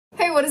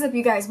Hey, what is up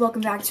you guys?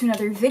 Welcome back to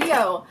another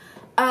video.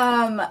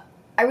 I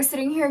was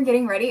sitting here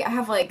getting ready. I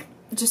have like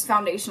just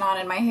foundation on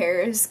and my hair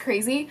is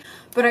crazy,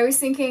 but I was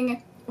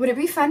thinking, would it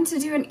be fun to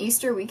do an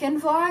Easter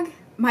weekend vlog?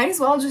 Might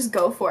as well just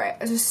go for it.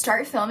 Just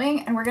start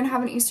filming and we're gonna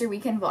have an Easter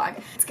weekend vlog.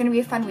 It's gonna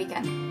be a fun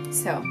weekend,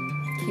 so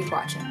keep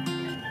watching.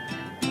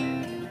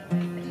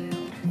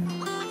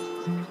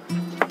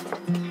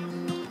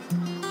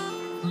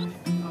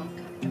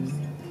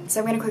 So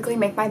I'm gonna quickly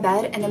make my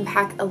bed and then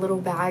pack a little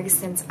bag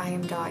since I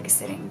am dog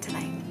sitting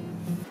tonight.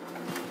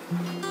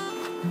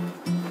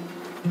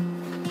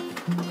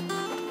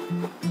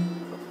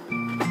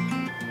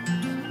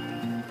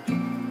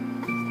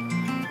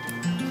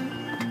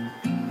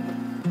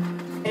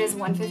 It is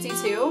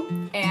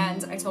 1:52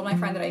 and I told my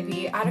friend that I'd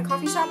be at a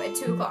coffee shop at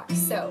 2 o'clock,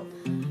 so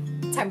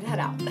time to head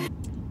out.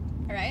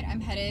 Alright,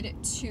 I'm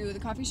headed to the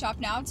coffee shop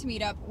now to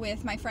meet up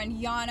with my friend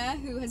Yana,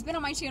 who has been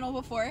on my channel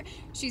before.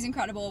 She's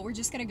incredible. We're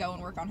just gonna go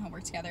and work on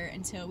homework together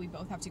until we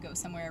both have to go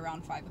somewhere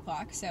around 5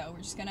 o'clock. So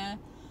we're just gonna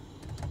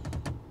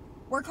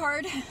work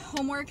hard,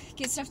 homework,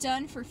 get stuff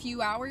done for a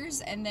few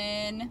hours, and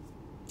then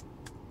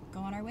go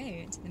on our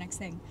way to the next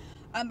thing.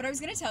 But I was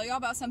gonna tell y'all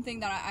about something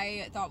that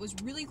I thought was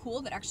really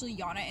cool that actually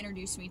Yana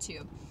introduced me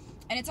to.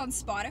 And it's on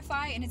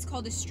Spotify and it's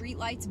called the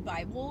Streetlights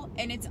Bible,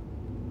 and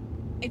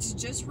it's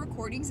just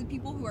recordings of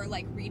people who are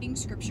like reading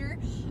scripture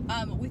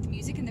with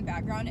music in the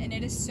background, and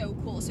it is so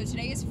cool. So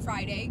today is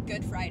Friday,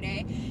 Good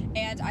Friday,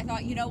 and I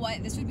thought, you know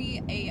what, this would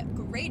be a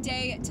great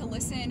day to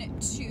listen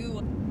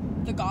to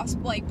the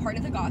gospel, like part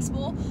of the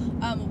gospel,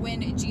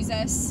 when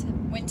Jesus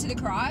went to the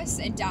cross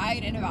and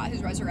died and about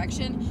his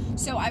resurrection.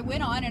 So I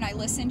went on and I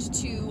listened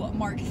to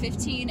Mark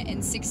 15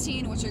 and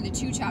 16, which are the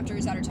two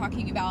chapters that are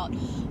talking about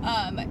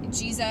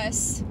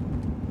Jesus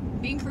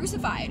being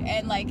crucified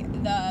and like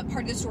the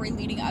part of the story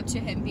leading up to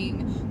him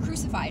being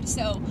crucified.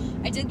 So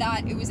I did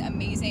that. It was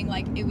amazing.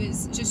 Like, it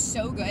was just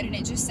so good, and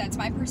it just sets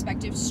my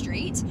perspective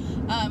straight,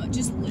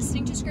 just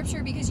listening to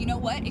scripture, because you know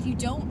what, if you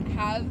don't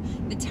have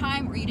the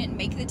time or you didn't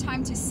make the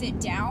time to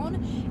sit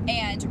down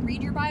and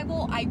read your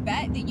Bible, I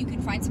bet that you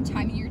can find some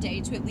time in your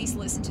day to at least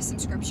listen to some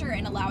scripture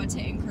and allow it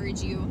to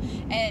encourage you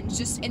and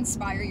just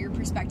inspire your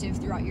perspective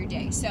throughout your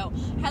day. So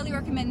highly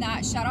recommend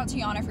that. Shout out to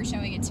Yana for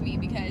showing it to me,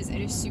 because it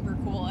is super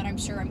cool, and I'm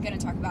sure I'm gonna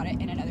talk about it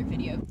in another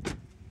video.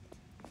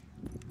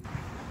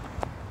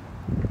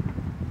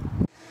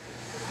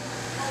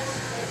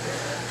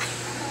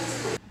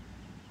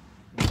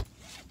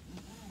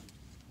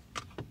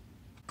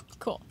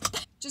 Cool.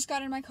 Just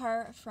got in my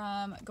car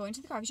from going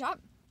to the coffee shop,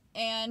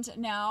 and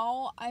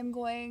now I'm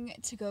going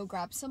to go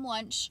grab some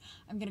lunch.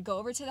 I'm gonna go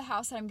over to the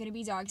house that I'm gonna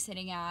be dog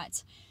sitting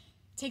at,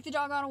 take the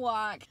dog on a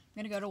walk. I'm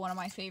gonna go to one of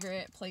my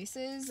favorite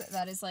places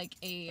that is like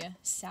a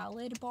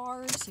salad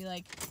bar, so you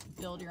like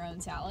build your own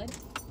salad.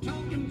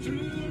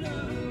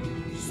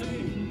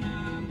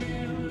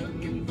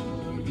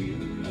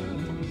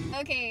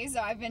 Okay, so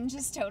I've been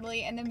just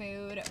totally in the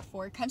mood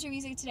for country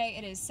music today.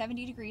 It is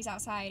 70 degrees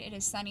outside, it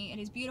is sunny, it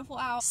is beautiful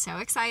out. So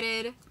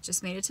excited,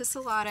 just made it to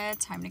Salada,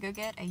 time to go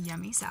get a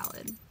yummy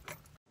salad.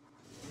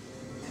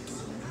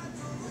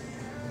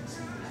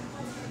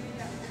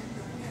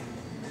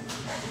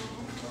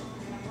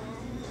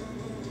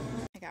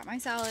 I got my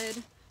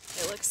salad,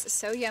 it looks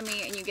so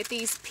yummy, and you get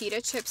these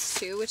pita chips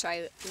too, which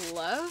I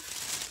love.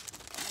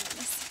 Let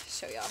me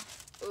show y'all.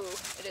 Ooh,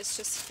 it is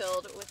just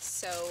filled with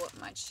so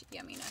much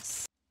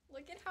yumminess.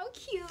 Look at how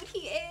cute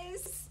he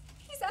is.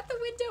 He's at the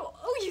window.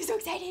 Oh, you're so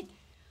excited.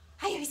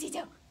 Hi,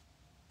 Osito.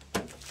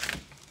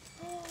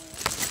 Oh,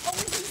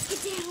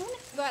 please get down.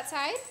 Go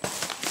outside.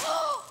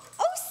 Oh,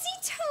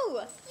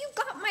 Osito, you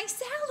got my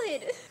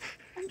salad.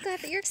 I'm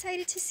glad that you're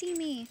excited to see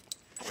me.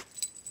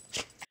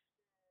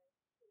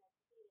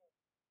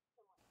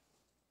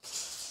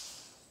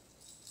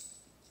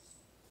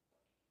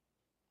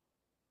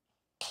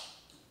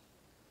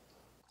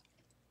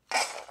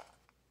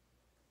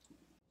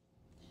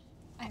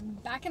 I'm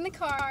back in the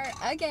car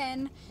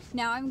again.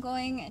 Now I'm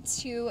going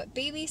to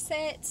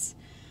babysit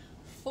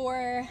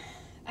for,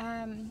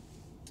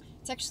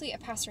 it's actually a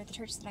pastor at the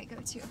church that I go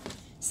to.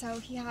 So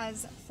he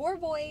has 4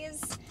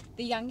 boys.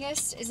 The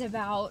youngest is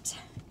about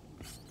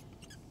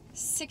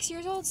 6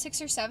 years old,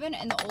 6 or 7,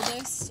 and the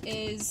oldest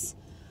is,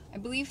 I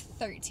believe,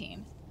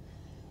 13.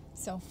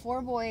 So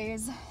 4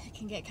 boys. It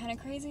can get kind of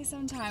crazy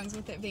sometimes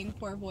with it being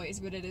 4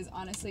 boys, but it is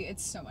honestly,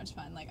 it's so much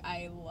fun. Like,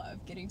 I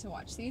love getting to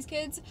watch these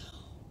kids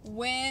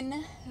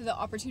when the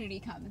opportunity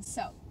comes.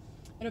 So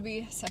it'll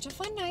be such a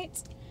fun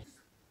night.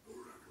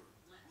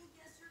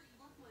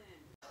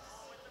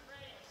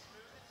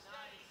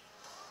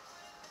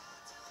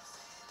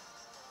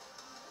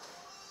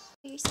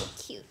 You're so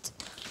cute.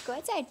 Go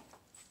outside.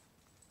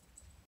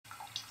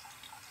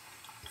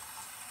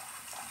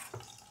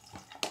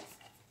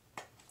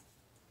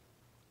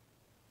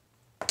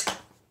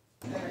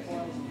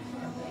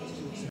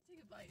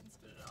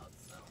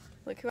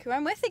 Look who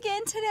I'm with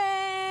again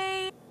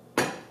today.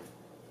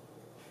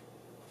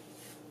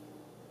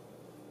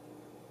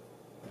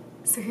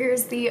 So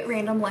here's the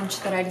random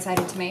lunch that I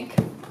decided to make.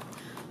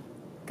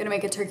 Gonna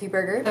make a turkey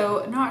burger.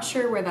 So not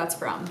sure where that's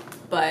from.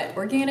 but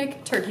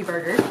organic turkey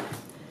burger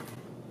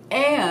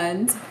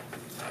and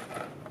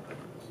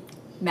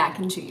mac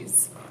and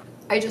cheese.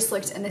 I just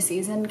looked in the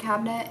season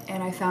cabinet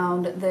and I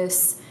found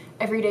this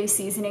everyday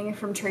seasoning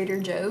from Trader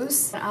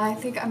Joe's. I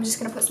think I'm just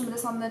gonna put some of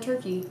this on the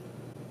turkey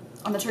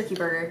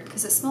burger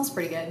because it smells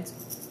pretty good.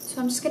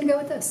 So I'm just gonna go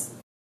with this.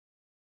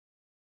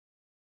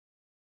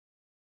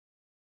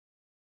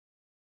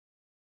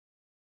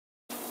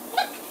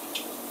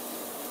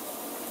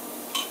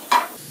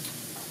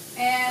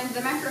 And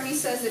the macaroni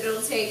says that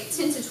it'll take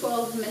 10 to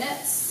 12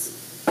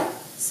 minutes.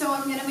 So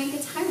I'm gonna make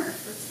a timer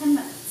for 10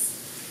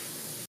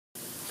 minutes.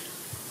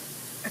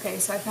 Okay,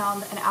 so I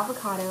found an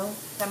avocado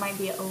that might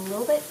be a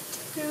little bit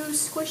too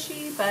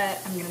squishy,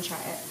 but I'm gonna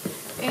try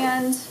it.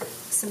 And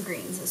some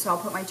greens. So I'll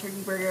put my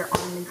turkey burger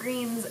on the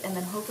greens, and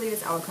then hopefully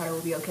this avocado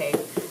will be okay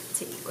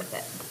to eat with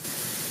it.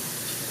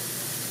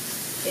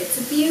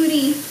 It's a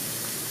beauty.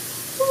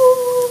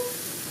 Woo.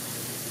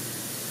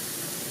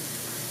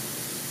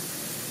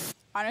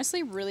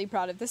 Honestly, really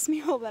proud of this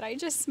meal that I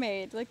just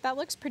made. Like, that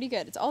looks pretty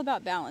good. It's all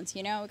about balance,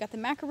 you know? We got the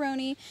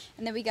macaroni,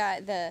 and then we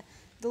got the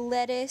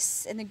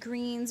lettuce and the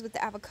greens with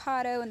the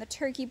avocado and the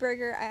turkey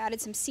burger. I added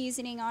some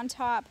seasoning on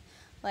top.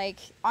 Like,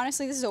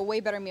 honestly, this is a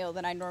way better meal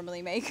than I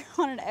normally make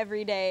on an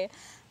everyday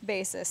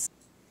basis.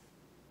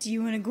 Do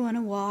you want to go on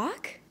a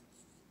walk?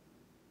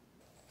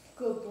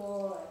 Good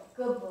boy,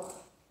 good boy.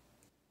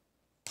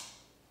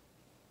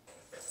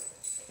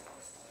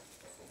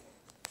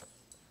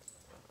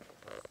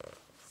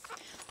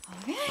 All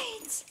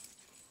right,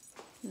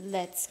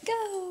 let's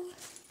go.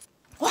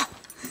 Wah!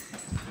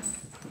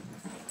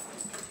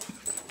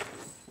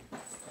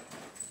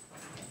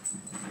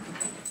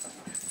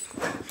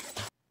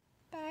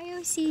 Bye,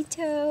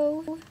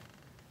 Osito.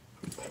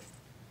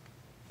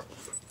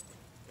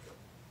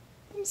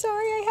 I'm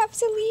sorry, I have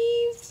to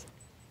leave.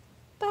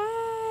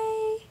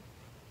 Bye.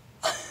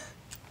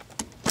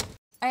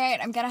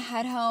 Alright, I'm gonna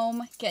head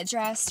home, get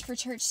dressed for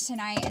church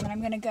tonight, and then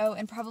I'm gonna go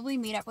and probably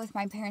meet up with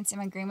my parents and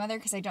my grandmother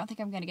because I don't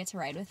think I'm gonna get to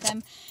ride with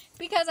them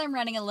because I'm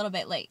running a little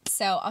bit late.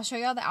 So I'll show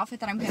you all the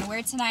outfit that I'm gonna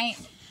wear tonight.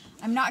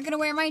 I'm not gonna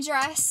wear my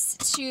dress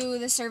to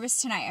the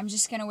service tonight. I'm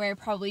just gonna wear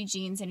probably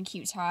jeans and a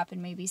cute top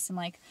and maybe some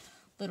like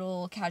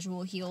little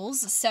casual heels.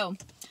 So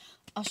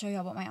I'll show you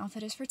all what my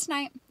outfit is for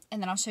tonight,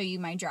 and then I'll show you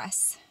my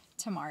dress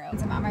tomorrow.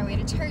 As I'm on my way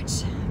to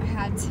church, I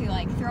had to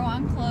like throw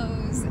on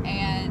clothes,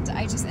 and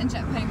I just ended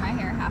up putting my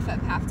hair half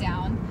up, half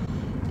down,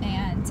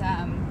 and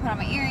put on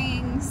my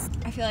earrings.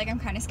 I feel like I'm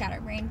kind of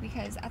scatterbrained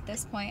because at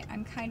this point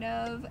I'm kind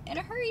of in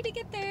a hurry to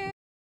get there.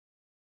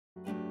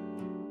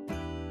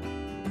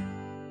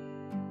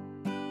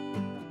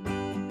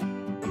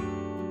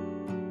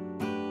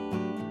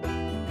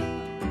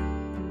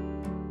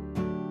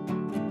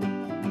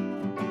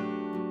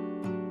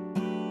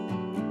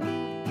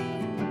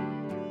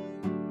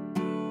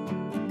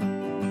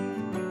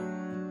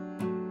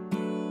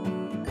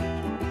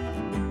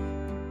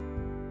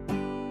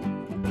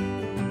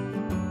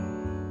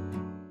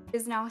 It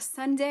is now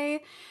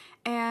Sunday,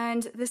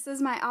 and this is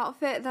my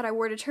outfit that I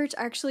wore to church.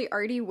 I actually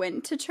already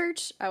went to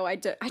church. Oh, I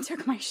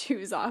took my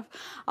shoes off.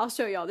 I'll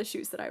show you all the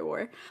shoes that I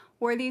wore.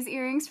 Wore these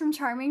earrings from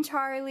Charming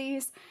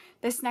Charlie's.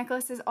 This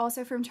necklace is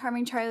also from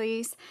Charming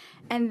Charlie's.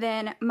 And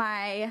then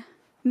my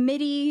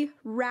midi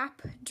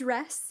wrap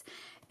dress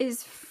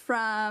is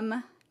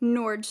from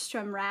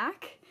Nordstrom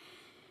Rack.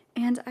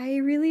 And I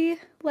really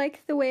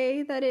like the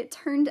way that it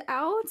turned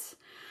out.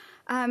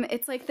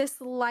 It's like this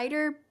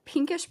lighter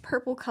pinkish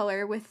purple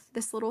color with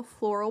this little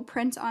floral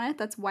print on it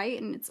that's white,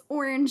 and it's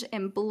orange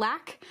and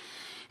black.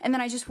 And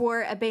then I just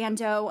wore a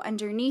bandeau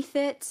underneath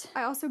it.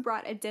 I also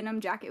brought a denim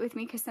jacket with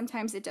me because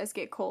sometimes it does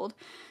get cold.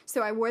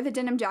 So I wore the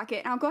denim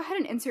jacket, and I'll go ahead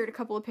and insert a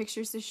couple of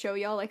pictures to show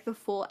y'all like the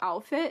full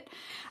outfit.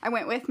 I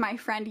went with my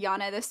friend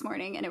Yana this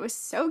morning, and it was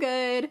so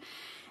good.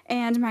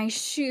 And my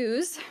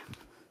shoes.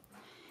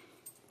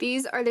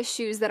 These are the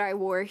shoes that I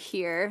wore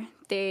here.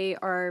 They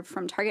are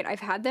from Target. I've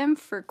had them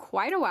for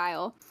quite a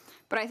while,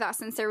 but I thought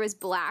since there was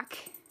black,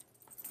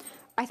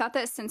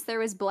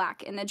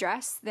 in the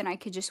dress, then I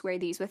could just wear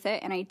these with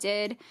it, and I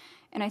did,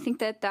 and I think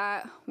that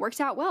that worked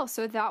out well.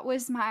 So that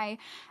was my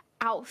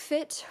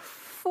outfit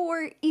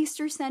for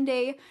Easter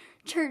Sunday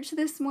church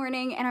this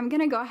morning, and I'm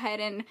gonna go ahead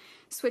and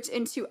switch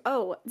into,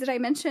 oh, did I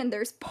mention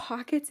there's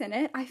pockets in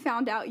it? I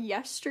found out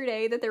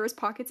yesterday that there was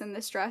pockets in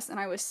this dress, and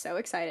I was so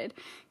excited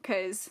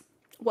because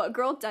what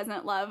girl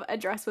doesn't love a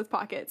dress with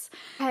pockets?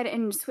 Go ahead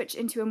and switch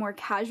into a more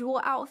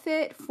casual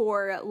outfit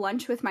for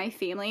lunch with my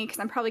family because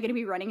I'm probably going to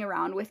be running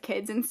around with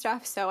kids and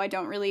stuff, so I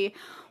don't really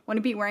want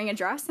to be wearing a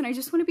dress, and I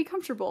just want to be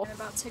comfortable. I'm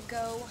about to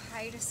go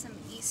hide some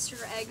Easter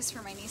eggs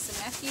for my niece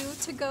and nephew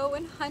to go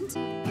and hunt.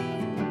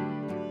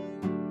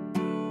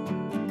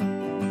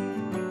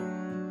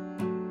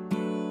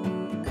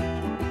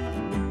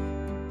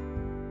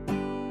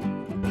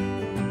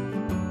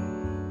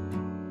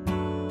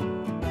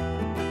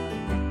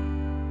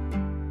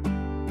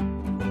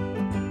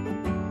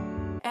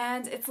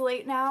 It's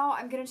late now.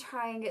 I'm gonna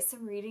try and get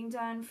some reading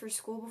done for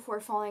school before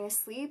falling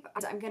asleep.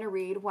 I'm gonna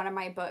read one of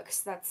my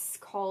books that's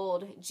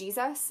called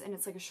Jesus, and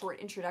it's like a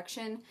short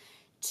introduction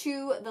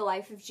to the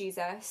life of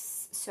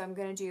Jesus. So I'm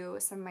gonna do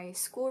some of my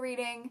school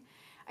reading.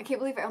 I can't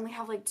believe I only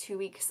have like 2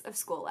 weeks of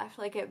school left.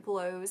 Like, it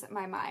blows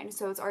my mind.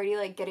 So it's already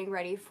like getting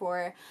ready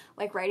for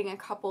like writing a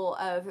couple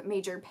of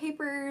major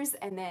papers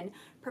and then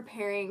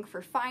preparing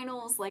for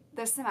finals. Like,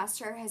 this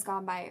semester has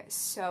gone by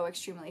so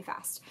extremely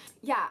fast.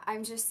 Yeah,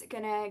 I'm just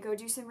gonna go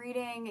do some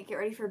reading, get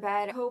ready for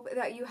bed. Hope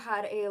that you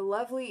had a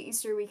lovely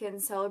Easter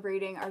weekend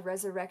celebrating our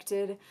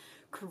resurrected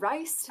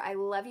Christ. I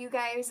love you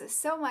guys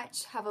so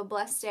much. Have a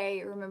blessed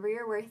day. Remember,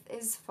 your worth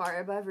is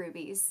far above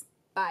rubies.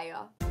 Bye,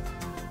 y'all.